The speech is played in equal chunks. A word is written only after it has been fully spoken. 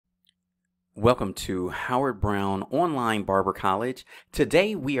Welcome to Howard Brown Online Barber College.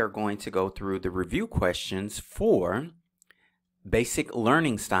 Today we are going to go through the review questions for basic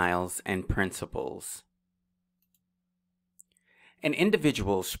learning styles and principles. An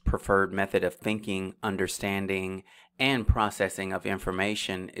individual's preferred method of thinking, understanding, and processing of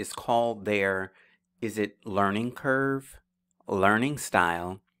information is called their, learning curve, learning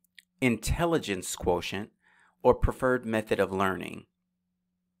style, intelligence quotient, or preferred method of learning.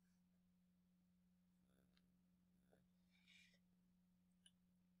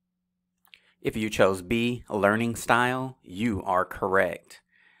 If you chose B, learning style, you are correct.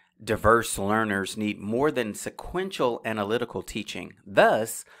 Diverse learners need more than sequential analytical teaching.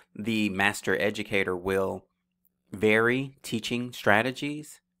 Thus, the Master Educator will vary teaching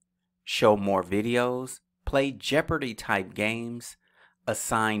strategies, show more videos, play Jeopardy-type games,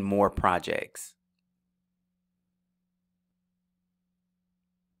 assign more projects.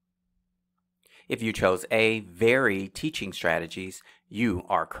 If you chose A, vary teaching strategies, you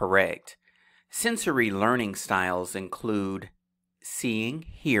are correct. Sensory learning styles include seeing,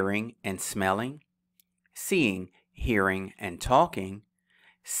 hearing, and smelling, seeing, hearing, and talking,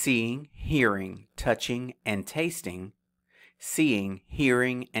 seeing, hearing, touching, and tasting, seeing,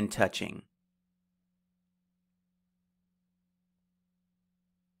 hearing, and touching.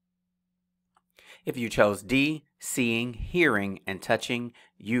 If you chose D, seeing, hearing, and touching,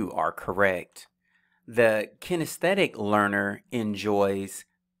 you are correct. The kinesthetic learner enjoys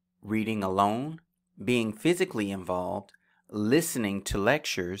reading alone, being physically involved, listening to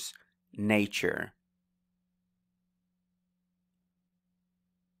lectures, nature.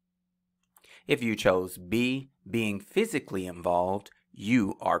 If you chose B, being physically involved,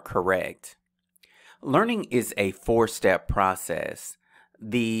 you are correct. Learning is a four-step process.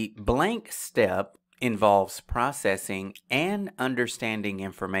 The blank step involves processing and understanding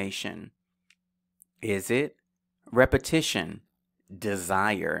information. Is it? Repetition,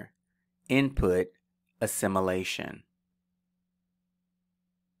 desire, input, assimilation.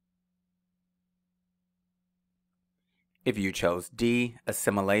 If you chose D,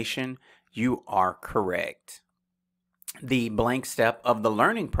 assimilation, you are correct. The blank step of the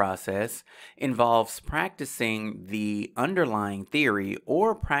learning process involves practicing the underlying theory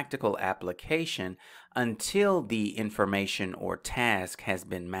or practical application until the information or task has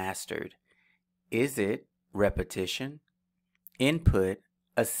been mastered. Is it repetition, input,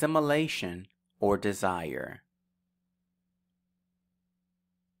 assimilation, or desire?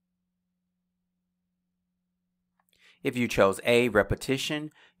 If you chose A,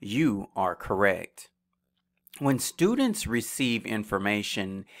 repetition, you are correct. When students receive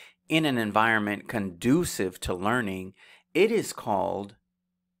information in an environment conducive to learning, it is called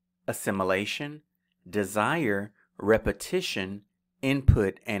assimilation, desire, repetition,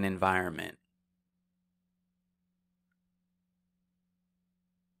 input, and environment.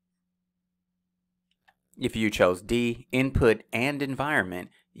 If you chose D, input and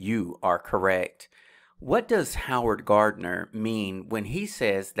environment, you are correct. What does Howard Gardner mean when he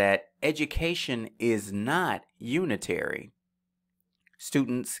says that education is not unitary?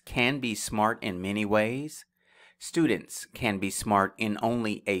 Students can be smart in many ways. Students can be smart in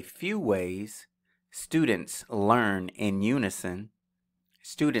only a few ways. Students learn in unison.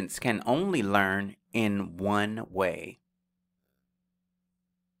 Students can only learn in one way.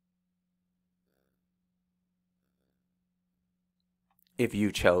 If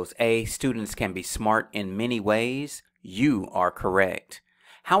you chose A, students can be smart in many ways, you are correct.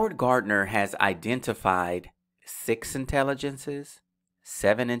 Howard Gardner has identified 6 intelligences,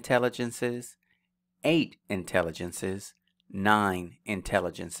 7 intelligences, 8 intelligences, 9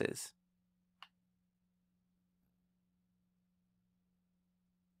 intelligences.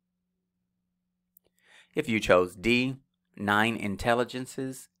 If you chose D, 9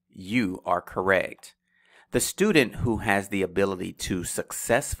 intelligences, you are correct. The student who has the ability to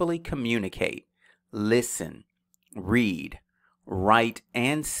successfully communicate, listen, read, write,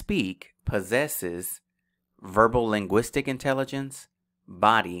 and speak possesses verbal linguistic intelligence,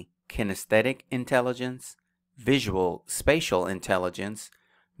 body kinesthetic intelligence, visual spatial intelligence,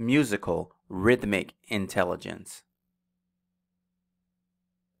 musical rhythmic intelligence.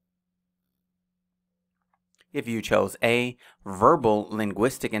 If you chose A, verbal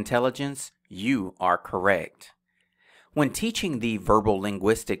linguistic intelligence, you are correct. When teaching the verbal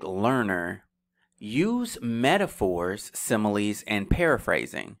linguistic learner, use metaphors, similes, and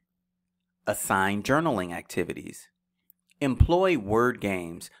paraphrasing. Assign journaling activities. Employ word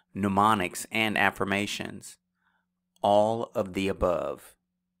games, mnemonics, and affirmations. All of the above.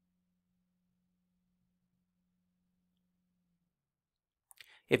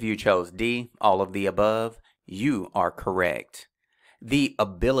 If you chose D, all of the above, you are correct. The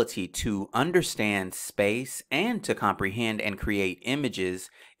ability to understand space and to comprehend and create images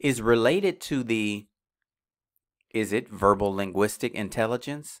is related to is it verbal linguistic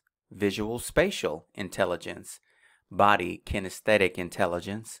intelligence, visual spatial intelligence, body kinesthetic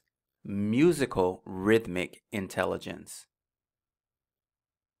intelligence, musical rhythmic intelligence?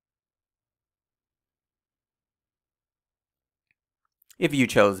 If you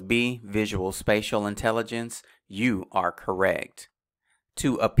chose B, visual spatial intelligence, you are correct.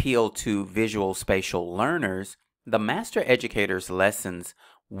 To appeal to visual spatial learners, the Master Educator's lessons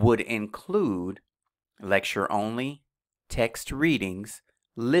would include lecture only, text readings,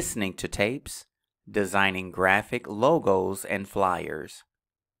 listening to tapes, designing graphic logos and flyers.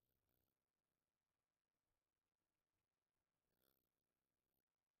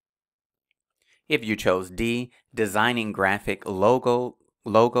 If you chose D, designing graphic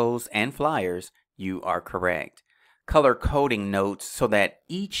logos and flyers, you are correct. Color coding notes so that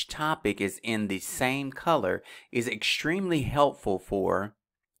each topic is in the same color is extremely helpful for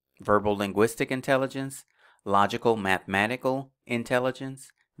verbal linguistic intelligence, logical mathematical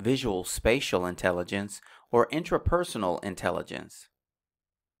intelligence, visual spatial intelligence, or intrapersonal intelligence.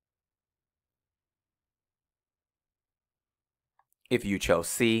 If you chose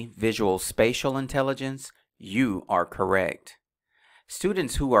C, visual spatial intelligence, you are correct.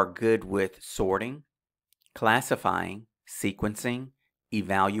 Students who are good with sorting, classifying, sequencing,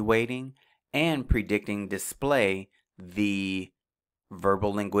 evaluating, and predicting display the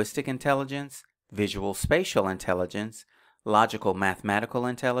verbal linguistic intelligence, visual spatial intelligence, logical mathematical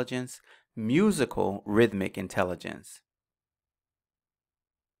intelligence, musical rhythmic intelligence.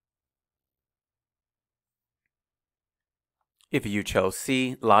 If you chose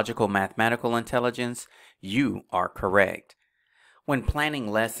C, logical mathematical intelligence, you are correct. When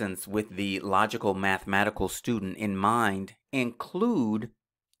planning lessons with the logical mathematical student in mind, include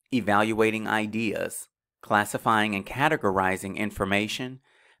evaluating ideas, classifying and categorizing information,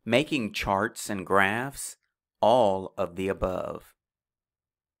 making charts and graphs, all of the above.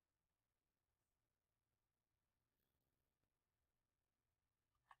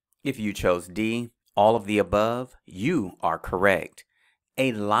 If you chose D, all of the above, you are correct.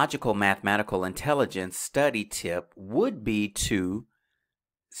 A logical mathematical intelligence study tip would be to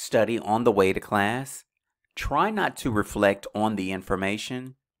study on the way to class, try not to reflect on the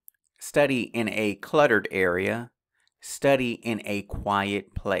information, study in a cluttered area, study in a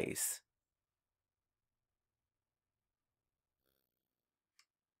quiet place.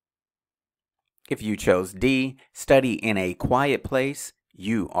 If you chose D, study in a quiet place,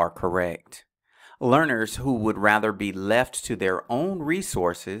 you are correct. Learners who would rather be left to their own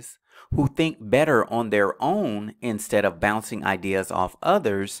resources, who think better on their own instead of bouncing ideas off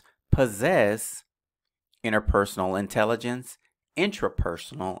others, possess interpersonal intelligence,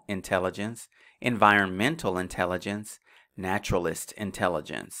 intrapersonal intelligence, environmental intelligence, naturalist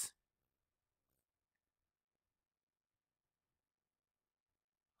intelligence.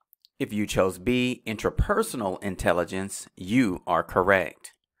 If you chose B, intrapersonal intelligence, you are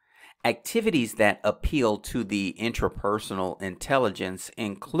correct. Activities that appeal to the intrapersonal intelligence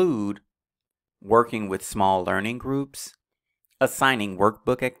include working with small learning groups, assigning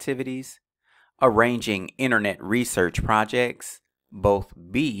workbook activities, arranging internet research projects, both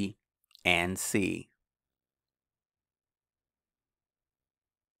B and C.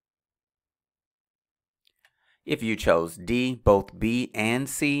 If you chose D, both B and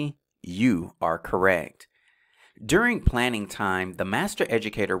C, you are correct. During planning time, the Master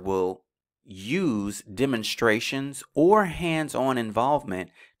Educator will use demonstrations or hands-on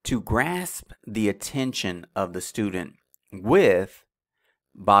involvement to grasp the attention of the student with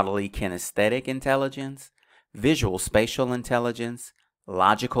bodily kinesthetic intelligence, visual spatial intelligence,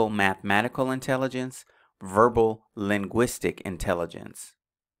 logical mathematical intelligence, verbal linguistic intelligence.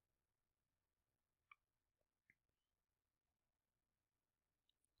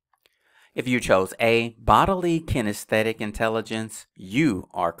 If you chose A, bodily kinesthetic intelligence, you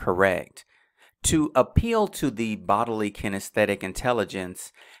are correct. To appeal to the bodily kinesthetic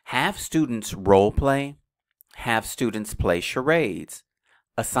intelligence, have students role play, have students play charades,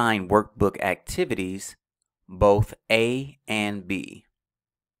 assign workbook activities, both A and B.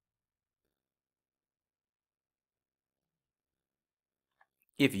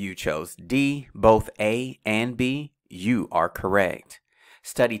 If you chose D, both A and B, you are correct.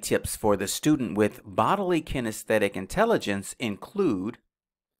 Study tips for the student with bodily kinesthetic intelligence include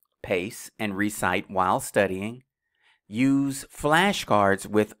pace and recite while studying, use flashcards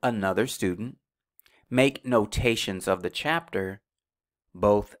with another student, make notations of the chapter,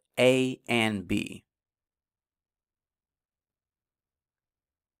 both A and B.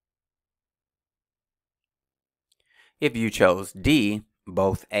 If you chose D,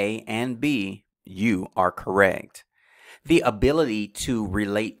 both A and B, you are correct. The ability to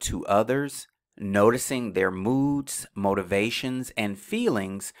relate to others, noticing their moods, motivations, and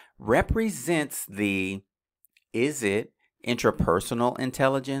feelings represents the is it interpersonal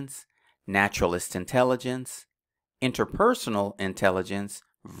intelligence, naturalist intelligence, interpersonal intelligence,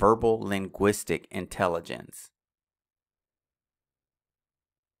 verbal linguistic intelligence.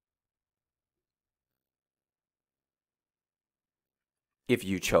 If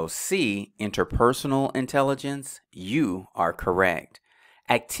you chose C, interpersonal intelligence, you are correct.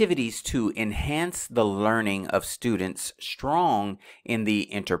 Activities to enhance the learning of students strong in the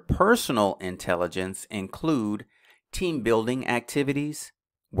interpersonal intelligence include team building activities,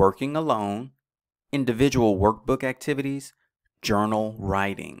 working alone, individual workbook activities, journal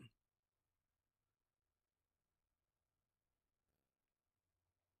writing.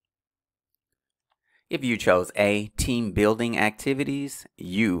 If you chose A, team building activities,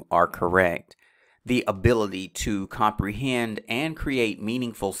 you are correct. The ability to comprehend and create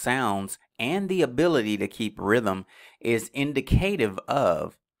meaningful sounds and the ability to keep rhythm is indicative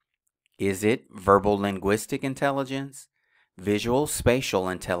of is it verbal linguistic intelligence, visual spatial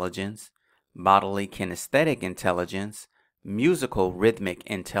intelligence, bodily kinesthetic intelligence, musical rhythmic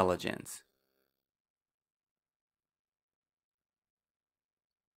intelligence.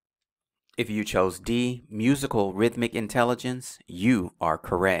 If you chose D, musical rhythmic intelligence, you are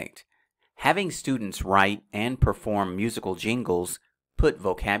correct. Having students write and perform musical jingles, put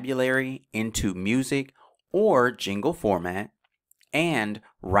vocabulary into music or jingle format, and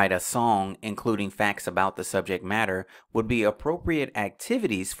write a song including facts about the subject matter would be appropriate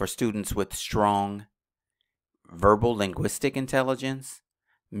activities for students with strong verbal linguistic intelligence,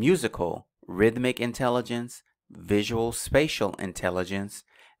 musical rhythmic intelligence, visual spatial intelligence,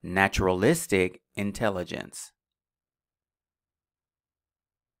 naturalistic intelligence.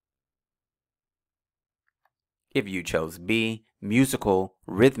 If you chose B, musical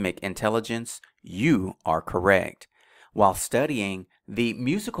rhythmic intelligence, you are correct. While studying, the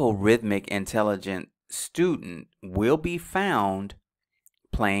musical rhythmic intelligent student will be found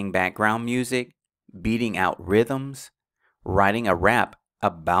playing background music, beating out rhythms, writing a rap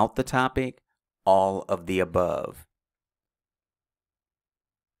about the topic, all of the above.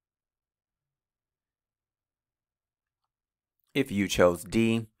 If you chose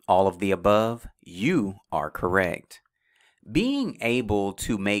D, all of the above, you are correct. Being able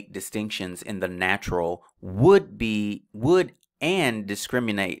to make distinctions in the natural would and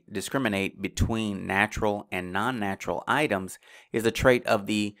discriminate between natural and non-natural items is a trait of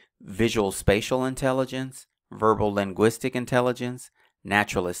the visual spatial intelligence, verbal linguistic intelligence,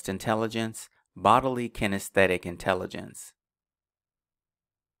 naturalist intelligence, bodily kinesthetic intelligence.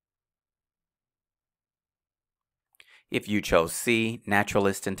 If you chose C,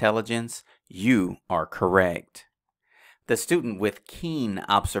 naturalist intelligence, you are correct. The student with keen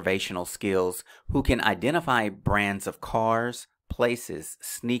observational skills who can identify brands of cars, places,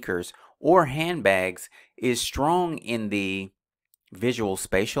 sneakers, or handbags is strong in the visual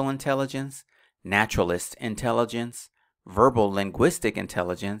spatial intelligence, naturalist intelligence, verbal linguistic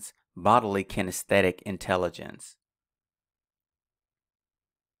intelligence, bodily kinesthetic intelligence.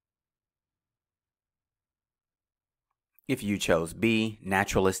 If you chose B,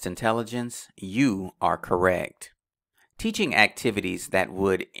 naturalist intelligence, you are correct. Teaching activities that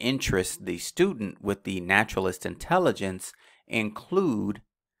would interest the student with the naturalist intelligence include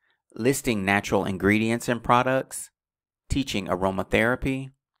listing natural ingredients and products, teaching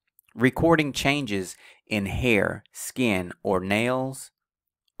aromatherapy, recording changes in hair, skin, or nails,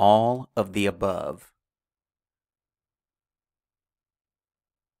 all of the above.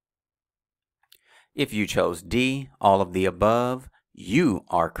 If you chose D, all of the above, you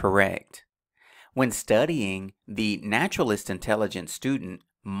are correct. When studying, the naturalist intelligent student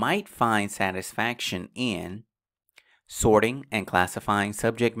might find satisfaction in sorting and classifying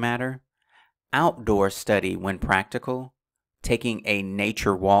subject matter, outdoor study when practical, taking a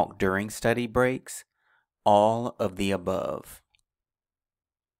nature walk during study breaks, all of the above.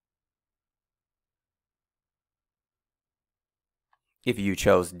 If you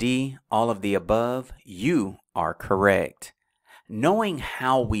chose D, all of the above, you are correct. Knowing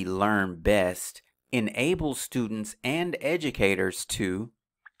how we learn best enables students and educators to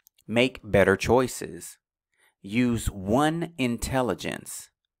make better choices, use one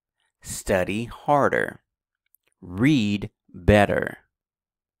intelligence, study harder, read better.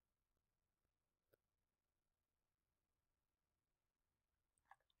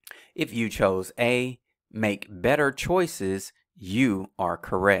 If you chose A, make better choices, you are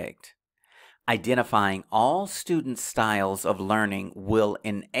correct. Identifying all student styles of learning will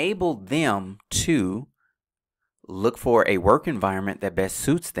enable them to look for a work environment that best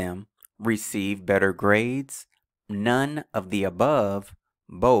suits them, receive better grades, none of the above,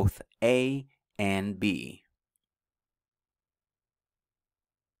 both A and B.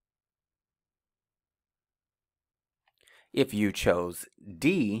 If you chose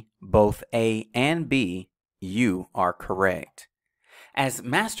D, both A and B, you are correct. As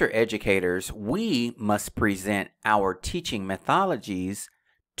master educators, we must present our teaching methodologies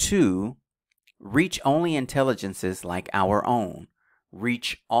to reach only intelligences like our own,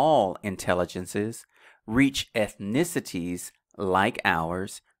 reach all intelligences, reach ethnicities like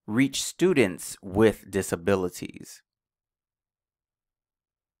ours, reach students with disabilities.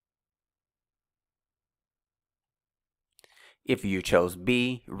 If you chose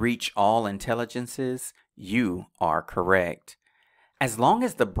B, reach all intelligences, you are correct. As long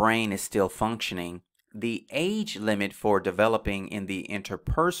as the brain is still functioning, the age limit for developing in the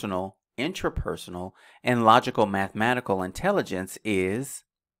interpersonal, intrapersonal, and logical mathematical intelligence is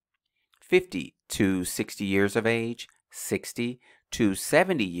 50 to 60 years of age, 60 to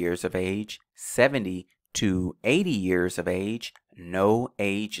 70 years of age, 70 to 80 years of age, no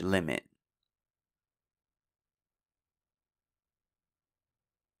age limit.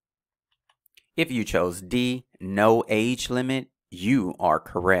 If you chose D, no age limit, you are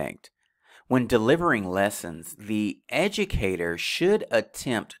correct. When delivering lessons, the educator should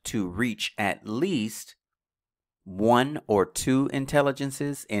attempt to reach at least 1 or 2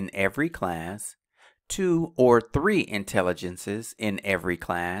 intelligences in every class, 2 or 3 intelligences in every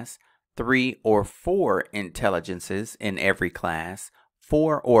class, 3 or 4 intelligences in every class,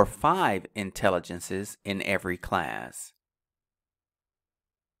 4 or 5 intelligences in every class.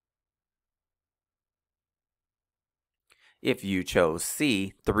 If you chose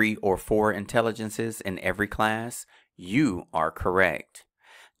C, 3 or 4 intelligences in every class, you are correct.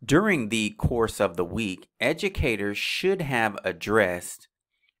 During the course of the week, educators should have addressed,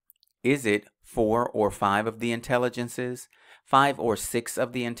 is it 4 or 5 of the intelligences, 5 or 6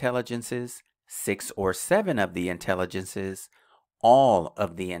 of the intelligences, 6 or 7 of the intelligences, all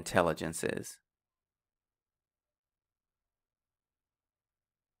of the intelligences?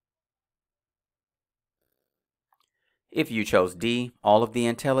 If you chose D, all of the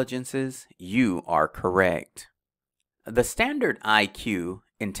intelligences, you are correct. The standard IQ,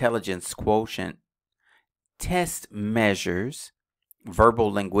 intelligence quotient, test measures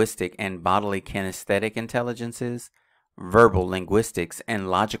verbal linguistic and bodily kinesthetic intelligences, verbal linguistics and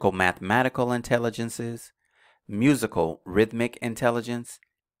logical mathematical intelligences, musical rhythmic intelligence,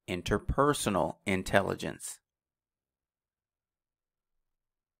 interpersonal intelligence.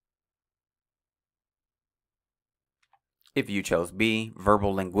 If you chose B,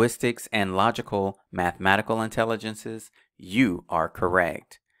 verbal linguistics and logical mathematical intelligences, you are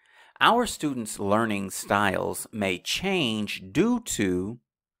correct. Our students' learning styles may change due to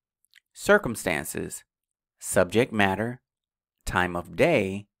circumstances, subject matter, time of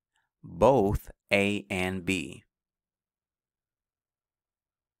day, both A and B.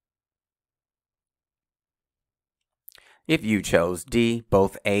 If you chose D,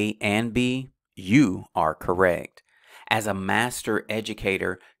 both A and B, you are correct. As a master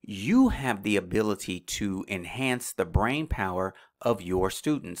educator, you have the ability to enhance the brain power of your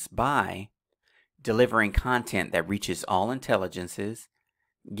students by delivering content that reaches all intelligences,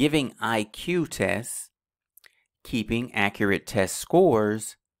 giving IQ tests, keeping accurate test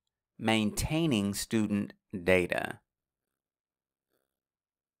scores, maintaining student data.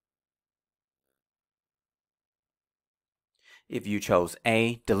 If you chose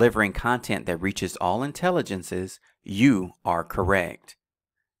A, delivering content that reaches all intelligences, you are correct.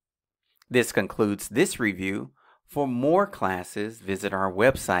 This concludes this review. For more classes, visit our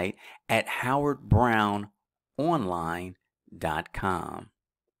website at howardbrownonline.com.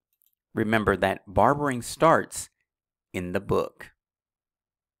 Remember that barbering starts in the book.